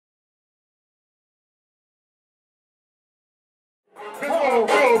To all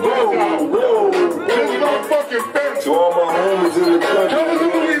my homies in the country, to all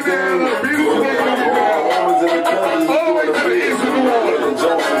my homies in the country,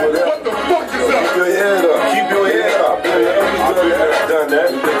 what the fuck is that? Keep your head up, keep your head up. I've done that.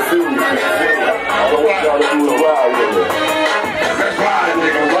 I don't want y'all to do a ride with me. Let's ride,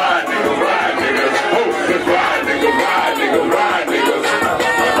 nigga, ride, nigga, ride, nigga. Let's ride, nigga, ride, nigga, ride, nigga.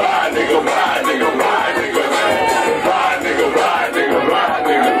 Ride, nigga, ride, nigga, ride, nigga. Ride, nigga, ride, nigga, ride,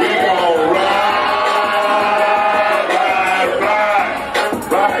 nigga. We gon' ride.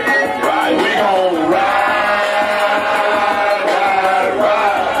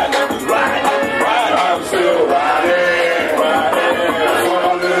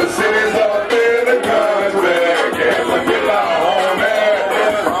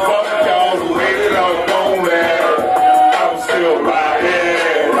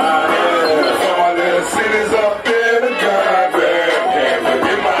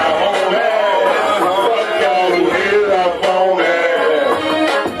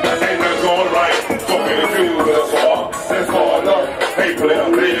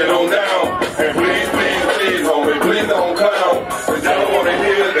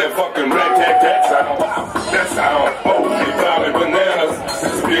 That sound, oh, you probably bananas.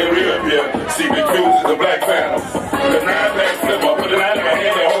 Superior beer, CBQ is the Black Phantom. The 9-back flip, I put it out of my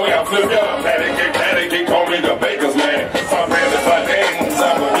hand and only I flip up. Patty, call me the baker's man. My man is my names,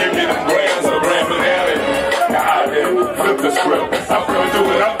 I'm gonna give you them brands of brand banana. God, flip the script. I'm gonna do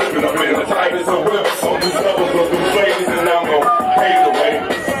it, I'm flipping up in the time is a whip. So these levels will do plays and I'm gonna pave the way.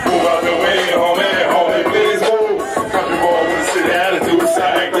 Move out the way, homie, please move. Country boy with a city attitude,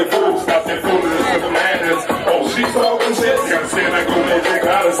 side acting fool. Stop that foolishness with the madness. Oh, she's talking shit. Gotta say like go make it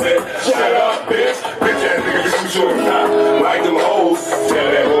out of set. Shut up, bitch. Bitch ass nigga, get too short and hot. Like them hoes. Tell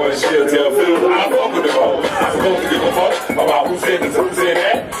that boy shit, tell Phil. I fuck with them hoes. I'm supposed to give a fuck about who said this, who said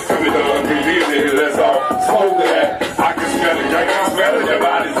that. Cause we done agree these niggas, that's all. Smoke to that. I can smell it, I can smell it. Your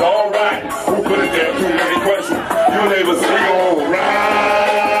body's alright. Who put it there? Too many questions. You neighbors, we gon' ride.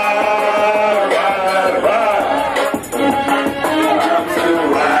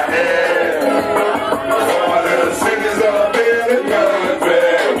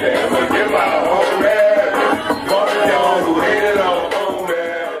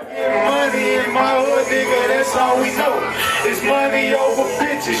 Money over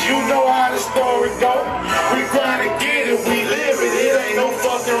bitches, you know how the story go. We grind to get it, we live it, it ain't no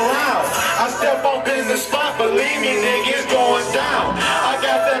fucking around. I step up in the spot, believe me, nigga, it's going down. I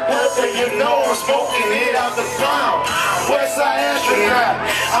got that purple, you know I'm smoking it out the pound. Westside astronaut,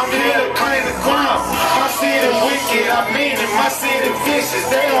 I'm here to claim the crown. My city wicked, I mean it, my city vicious.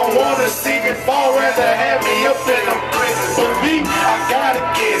 They don't wanna see me fall, rather have me up in them prisons. But me, I gotta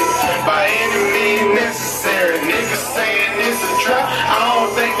get it, by any means necessary. Niggas saying it's a trap, I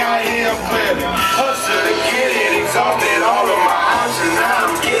don't think I hear them clearly. Hustle to get it, exhausted all of my options. Now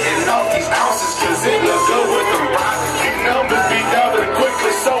I'm getting off these ounces, cause it look good with them boxes. These numbers be doubling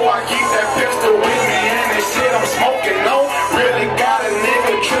quickly, so I keep that pistol with me. And this shit I'm smoking, no, really got a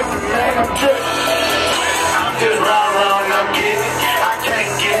nigga tripping, man, I'm tripping. I'm just riding around and I'm getting it. I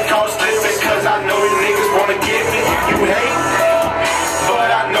can't get caught slipping, cause I know you niggas wanna get me. You hate, but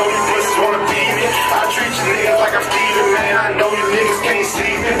I know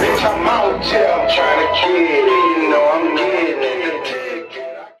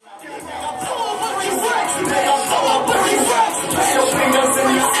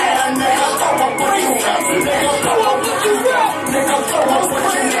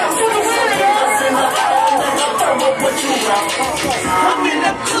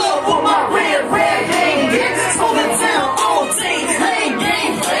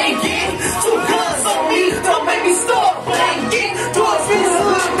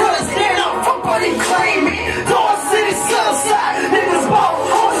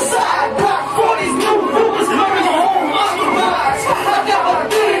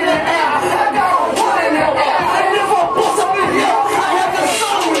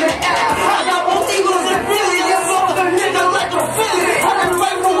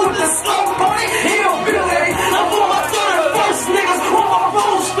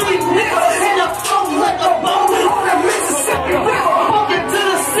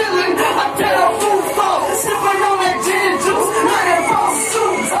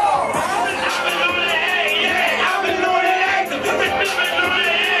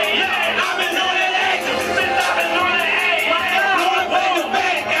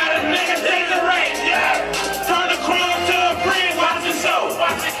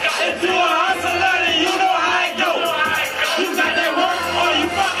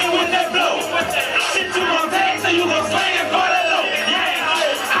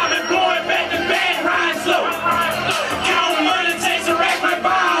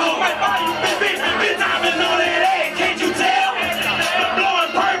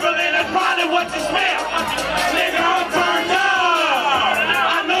what you smell. Nigga, I'm turned up.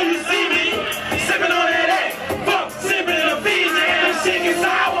 I know you see me sipping on that egg. Fuck, sipping the Fiji and the shit is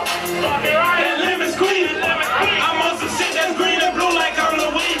sour. That lemon squeeze. I'm on some shit that's green and blue like I'm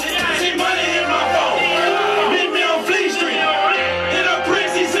Louise. See money in my phone. Meet me on Fleet Street. In a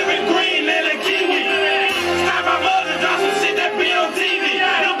Prince, sipping green and a kiwi. Stop my mother, drop some shit that be on TV.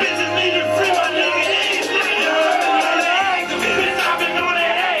 Them bitches need to free my nigga eggs. Bitch, I've been on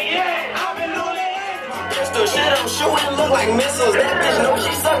that egg, yeah. I've been on that egg. Pistol shit I'm shooting look like missiles. That bitch know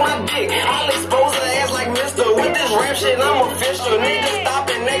she suck my dick. I'll expose her ass like Mister. With this rap shit, I'm official. Niggas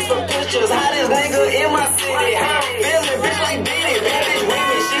stopping next for pictures. Hottest nigga in my city. How I'm feeling, bitch like Diddy. Bad bitch with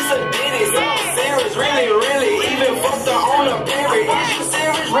me, she's a Diddy. So I'm serious, really, really. Even fucked her on a period. Is you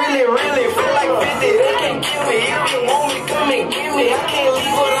serious? Really, really. Feel like 50, they can't kill me. If you want me, come and get me. I can't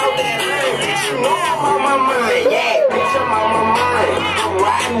leave without that iron. Bitch, you know I'm on my mind. Yeah, bitch, I'm on my mind. I'm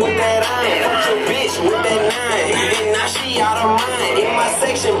riding with that iron. Fuck your bitch with that 9. And now she out of mind. In my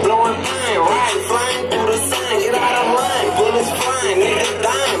section, blowing pine. Riding, flying through the sun. Get out of line. Bullets flying. Niggas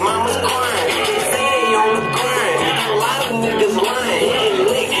dying. Mama's crying. They say they on the grind. A lot of niggas lying. Hitting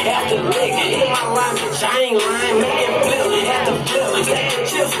lick after lick. In my line, bitch, I ain't lying. Making flip after flip. Taking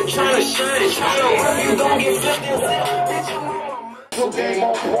chips and trying to shine. Trying to work, you gon' get flipped yourself. Bitch, you know I'm Game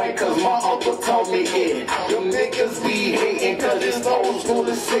on point, cause my uncle told me it. Them niggas be hating, cause it's old school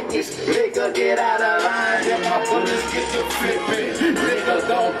the sickest. Nigga, get out of line, and my bullets get to flipping. Nigga,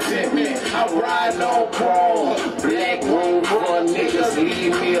 don't tempt me, I'm riding on chrome. Black room for niggas,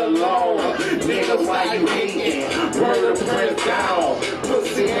 leave me alone. Niggas, why you hating? Murder press down.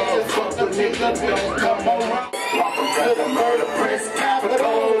 Pussy ass fucker, nigga, don't come around. Welcome to the murder press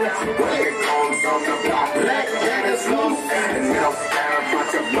capital. Where it comes on the block, black Dennis loose and milk.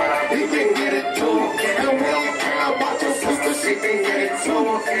 We can get it too, and we don't care about your sister, she can get it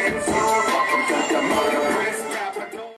too.